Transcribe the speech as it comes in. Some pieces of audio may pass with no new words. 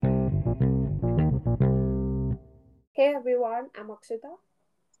Hey everyone, I'm Akshita.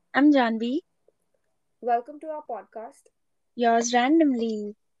 I'm Janvi, Welcome to our podcast. yours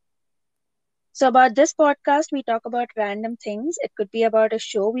randomly. So, about this podcast, we talk about random things. It could be about a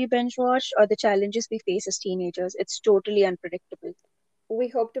show we binge watched or the challenges we face as teenagers. It's totally unpredictable. We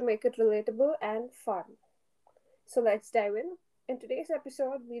hope to make it relatable and fun. So let's dive in. In today's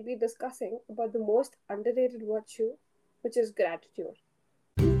episode, we'll be discussing about the most underrated virtue, which is gratitude.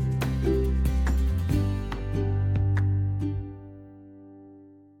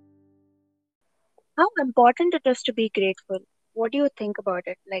 How important it is to be grateful. What do you think about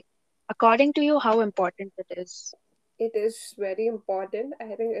it? Like, according to you, how important it is? It is very important.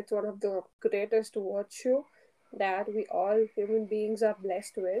 I think it's one of the greatest virtue that we all human beings are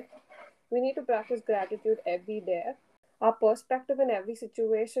blessed with. We need to practice gratitude every day. Our perspective in every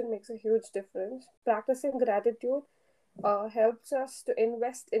situation makes a huge difference. Practicing gratitude helps us to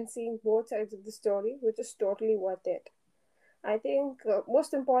invest in seeing both sides of the story, which is totally worth it. I think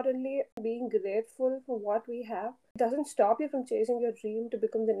most importantly, being grateful for what we have doesn't stop you from chasing your dream to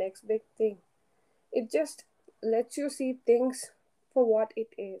become the next big thing. It just lets you see things for what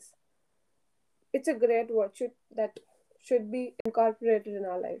it is. It's a great virtue that should be incorporated in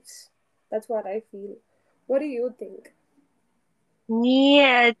our lives. That's what I feel. What do you think?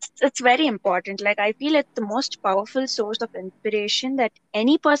 Yeah, it's very important. Like I feel it's the most powerful source of inspiration that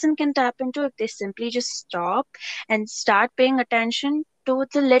any person can tap into if they simply just stop and start paying attention to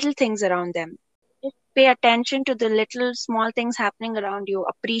the little things around them. Just pay attention to the little small things happening around you.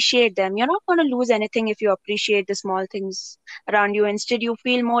 Appreciate them. You're not going to lose anything if you appreciate the small things around you. Instead, you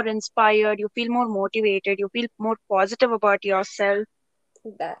feel more inspired, you feel more motivated, you feel more positive about yourself.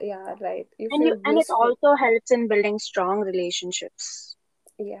 That, yeah, right. You And feel it blissful. also helps in building strong relationships.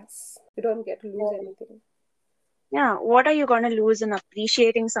 Yes. You don't get to lose anything. Yeah, what are you going to lose in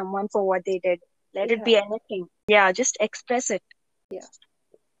appreciating someone for what they did? Let it be Yeah. anything. Yeah, just express it. Yeah.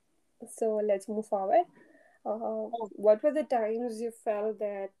 So let's move forward. Oh, What were the times you felt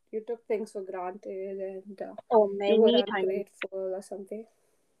that you took things for granted and oh, you were many times. ungrateful or something?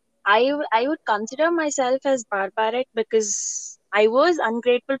 I would consider myself as barbaric because I was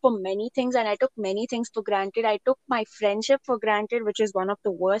ungrateful for many things and I took many things for granted. I took my friendship for granted, which is one of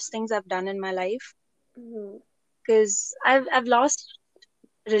the worst things I've done in my life Hmm. because I've lost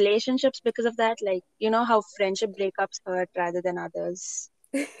relationships because of that. Like, you know how friendship breakups hurt rather than others.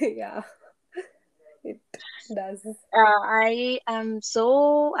 Yeah, it does. I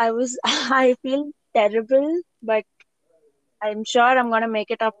was, I feel terrible, but I'm sure I'm gonna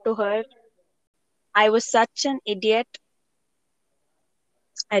make it up to her. I was such an idiot,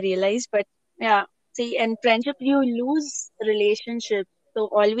 I realized, but yeah, see, in friendship, you lose relationships. So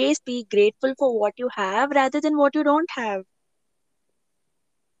always be grateful for what you have rather than what you don't have.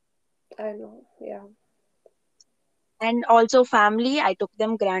 I know. Yeah, And also, family, I took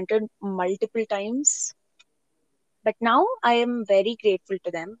them granted multiple times, but now I am very grateful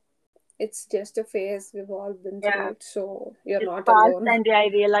to them. it's just a phase. We've all been through Yeah, it, so you're it's not past alone. and I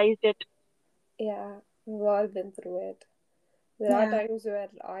realized it. Yeah, we've all been through it. There are Yeah, times where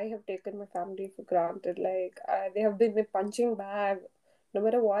I have taken my family for granted. Like, they have been my punching bag. No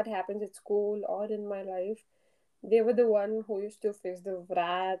matter what happens at school or in my life, they were the one who used to face the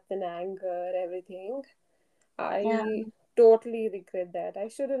wrath and anger, everything. yeah, I totally regret that. I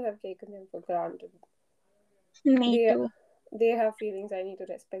shouldn't have taken them for granted. me They too. they have feelings. I need to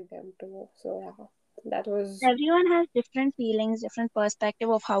respect them too. So yeah, that was Everyone has different feelings, different perspective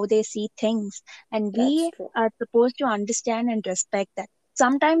of how they see things, and that's we true. are supposed to understand and respect that.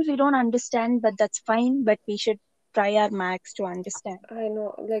 Sometimes we don't understand, but that's fine. But we should try our max to understand. I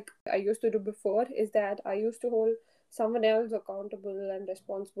know. Like I used to do before is that I used to hold someone else accountable and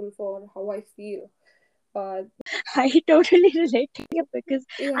responsible for how I feel. Uh, I totally relate to you because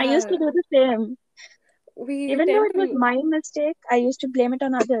I used to yeah, do the same. we Even though tend it was to. my mistake, I used to blame it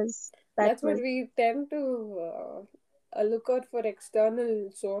on others. That That's what was we tend to look out for external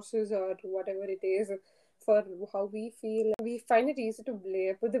sources or whatever it is for how we feel. We find it easy to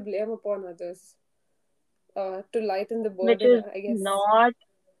blame, put the blame upon others, to lighten the which burden, is I guess. not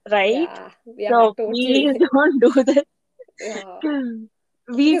right. Yeah, yeah, So please totally. don't do this. Yeah, 'Cause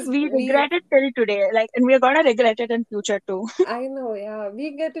because we we, regret it till today, like, and we're gonna regret it in future too. I know, yeah,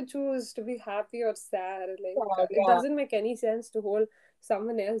 we get to choose to be happy or sad. Like, Yeah, it yeah, doesn't make any sense to hold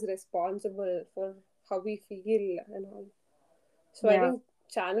someone else responsible for how we feel and all. So I yeah. think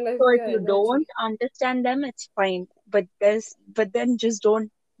channelize So if your you don't energy. understand them, it's fine. But then just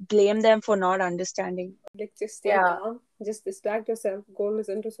don't blame them for not understanding. Like, just stay Yeah. calm, just distract yourself, go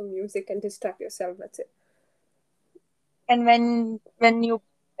listen to some music and distract yourself. That's it. And when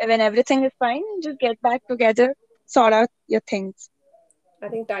everything is fine, just get back together. sort out your things. I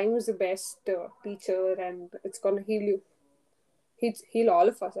think time is the best teacher, and it's gonna heal you. Heal all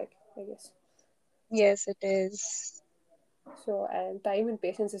of us, I guess. Yes, it is. So, and time and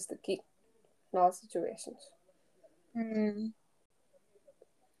patience is the key in all situations. Mm.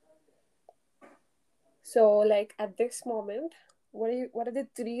 So, like at this moment, what are the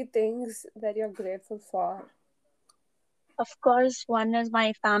three things that you're grateful for? Of course, one is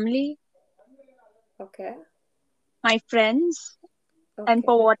my family, Okay, my friends, and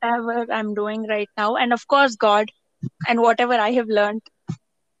for okay. whatever I'm doing right now, and of course, God, and whatever I have learned,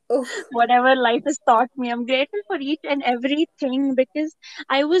 Oh, whatever life has taught me. I'm grateful for each and everything because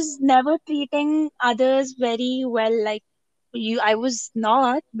I was never treating others very well. Like I was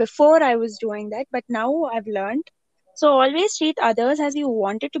not before I was doing that, but now I've learned. So always treat others as you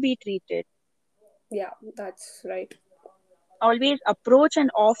wanted to be treated. yeah, that's right. Always approach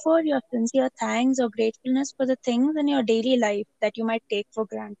and offer your sincere thanks or gratefulness for the things in your daily life that you might take for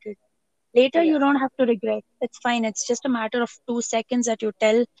granted. Later, you Yeah, don't have to regret. It's fine. It's just a matter of 2 seconds that you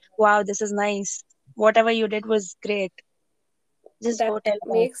tell, wow, this is nice. Whatever you did was great. Just go that tell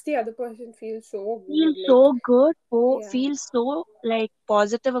that. makes the other person feel so Feel good. Like, so good, yeah, feel so like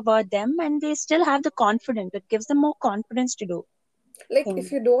positive about them, and they still have the confidence. It gives them more confidence to do like if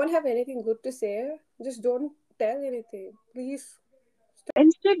things. you don't have anything good to say, just don't tell anything, please.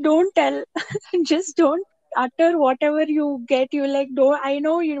 Instead, don't tell. Just don't utter whatever you get. You like, don't. I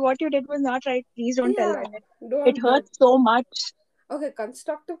know what you did was not right. Please don't tell Yeah, that. It don't. hurts so much. Okay,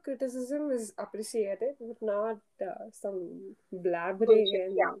 constructive criticism is appreciated, but not some blabbering,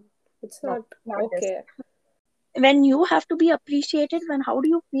 Bullshit. Yeah. and it's No, not not this. okay. When you have to be appreciated, when how do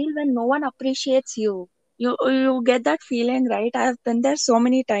you feel when no one appreciates you? You get that feeling, right? I've been there so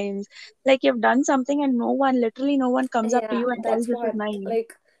many times. Like you've done something and no one, literally no one comes up to Yeah, you and tells that's this is what, nice.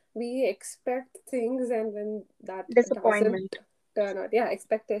 like, we expect things, and when that doesn't Disappointment. turn out, yeah,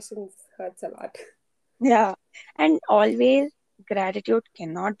 expectations hurts a lot. Yeah. And always gratitude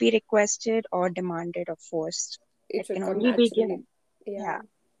cannot be requested or demanded or forced. It It should can come only be naturally. given. Yeah, Yeah.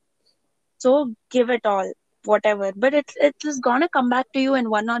 So give it all, whatever. But it is gonna come back to you in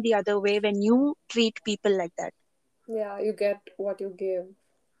one or the other way when you treat people like that. yeah, you get what you give,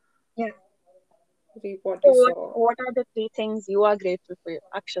 Yeah. reap what So you sow. what are the three things you are grateful for,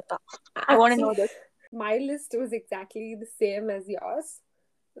 Akshata? I want to Actually, know this. my list was exactly the same as yours.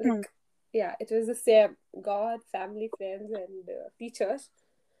 Hmm. Like, yeah, it was the same: God, family, friends, and teachers.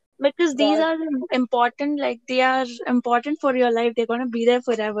 Because these God, are important, like they are important for your life. They're gonna be there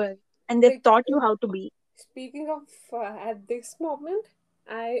forever, and they've like, taught you how to be. speaking of at this moment,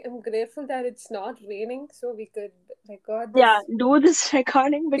 I am grateful that it's not raining, so we could record Yeah, this do this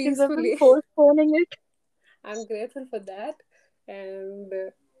recording because we've been peacefully. postponing it. I'm grateful for that. And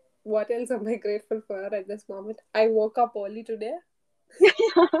what else am I grateful for at this moment? I woke up early today,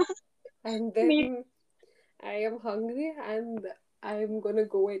 and Me, then I am hungry, and I'm gonna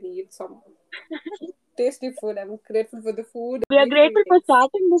go and eat some tasty food. I'm grateful for the food. we are These three grateful for things.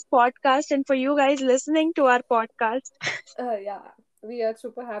 starting this podcast and for you guys listening to our podcast. Yeah, we are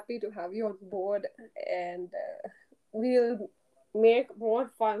super happy to have you on board, and we'll make more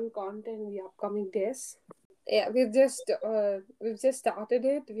fun content in the upcoming days. Yeah, we've just started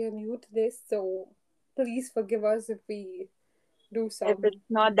it. We are new to this, so please forgive us if we do If it's some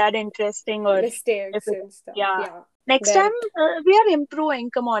not that interesting or if mistakes it, and stuff. yeah. Yeah, Next bear time, it. we are improving.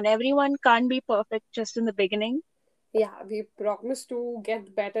 Come on, everyone can't be perfect just in the beginning. Yeah, we promise to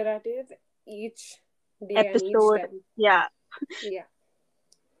get better at it each day and each Episode, time. yeah, Yeah.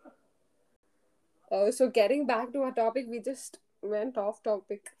 So getting back to our topic, we just went off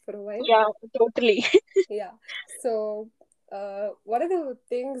topic for a while. yeah, totally. Yeah. So, what are the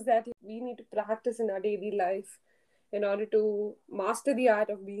things that we need to practice in our daily life in order to master the art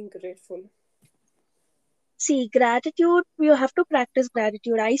of being grateful? See, gratitude, you have to practice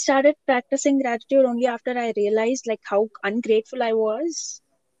gratitude. I started practicing gratitude only after I realized like how ungrateful I was.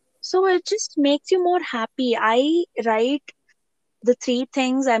 So it just makes you more happy. I write the three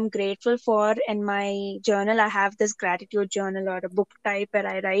things I'm grateful for in my journal. I have this gratitude journal or a book type where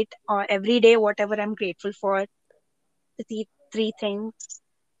I write every day whatever I'm grateful for. The three things.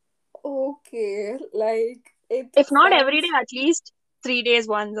 Okay, like it If not every day, sounds. at least 3 days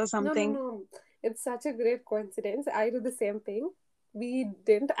once or No, no, something. no. It's such a great coincidence. I do the same thing. We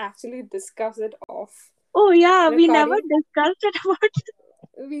didn't actually discuss it off Oh yeah, we never recording. discussed it about.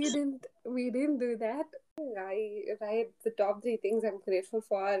 We didn't do that. I write the top three things I'm grateful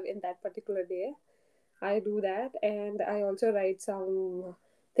for in that particular day. I do that, and I also write some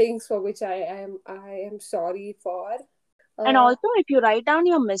things for which I am sorry for. And Uh, also, if you write down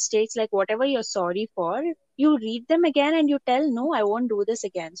your mistakes, like whatever you're sorry for, you read them again and you tell, no, I won't do this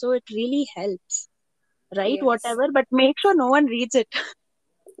again. So it really helps. Write yes. whatever, but make sure no one reads it.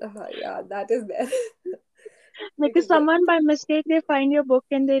 Yeah, that is there. Because Because the, someone by mistake they find your book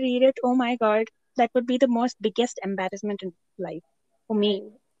and they read it. Oh my god, that would be the most biggest embarrassment in life for me.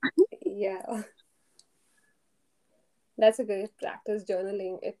 and yeah, that's a great practice.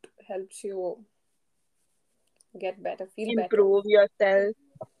 Journaling, it helps you get better, feel better. Improve yourself.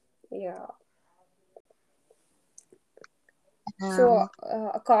 Yeah. So,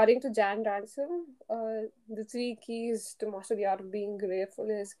 Um, according to Jan Ransom, the three keys to master the art of being grateful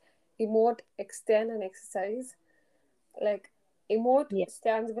is emote, extend, and exercise. Like, emote yeah,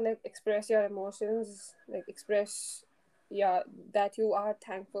 stands for like express your emotions, like express, yeah, that you are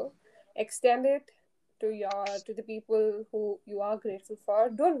thankful. Extend it to the people who you are grateful for.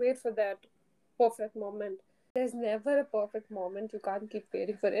 Don't wait for that perfect moment. There's never a perfect moment. You can't keep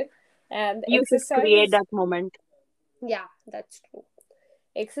waiting for it. And you should create exercise, that moment. yeah, that's true.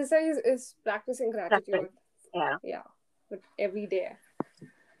 Exercise is practicing Practice. gratitude, Yeah, yeah, but every day.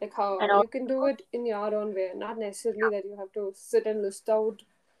 Like and how also, you can do it in your own way, not necessarily that you have to sit and list out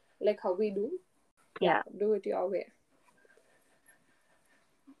like how we do. Yeah, yeah, do it your way.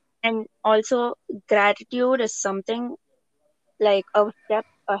 and also gratitude is something like a step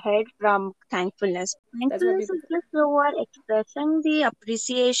ahead from thankfulness. That's what Thankfulness people is think. just you are expressing the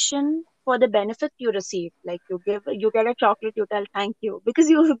appreciation for the benefit you receive. Like you get a chocolate, you tell thank you because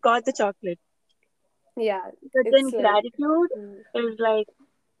you got the chocolate. Yeah, But it's then like, gratitude mm, is like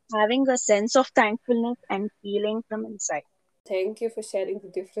having a sense of thankfulness and feeling from inside. thank you for sharing the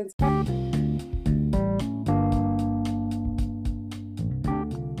difference.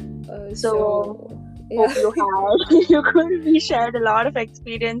 So So, hope yeah, you had you could we shared a lot of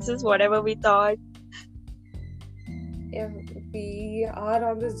experiences, whatever we thought. yeah, we are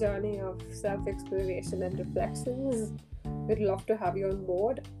on this journey of self exploration and reflections. We'd love to have you on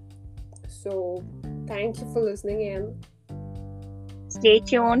board. So, thank you for listening in. Stay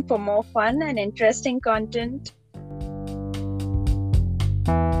tuned for more fun and interesting content.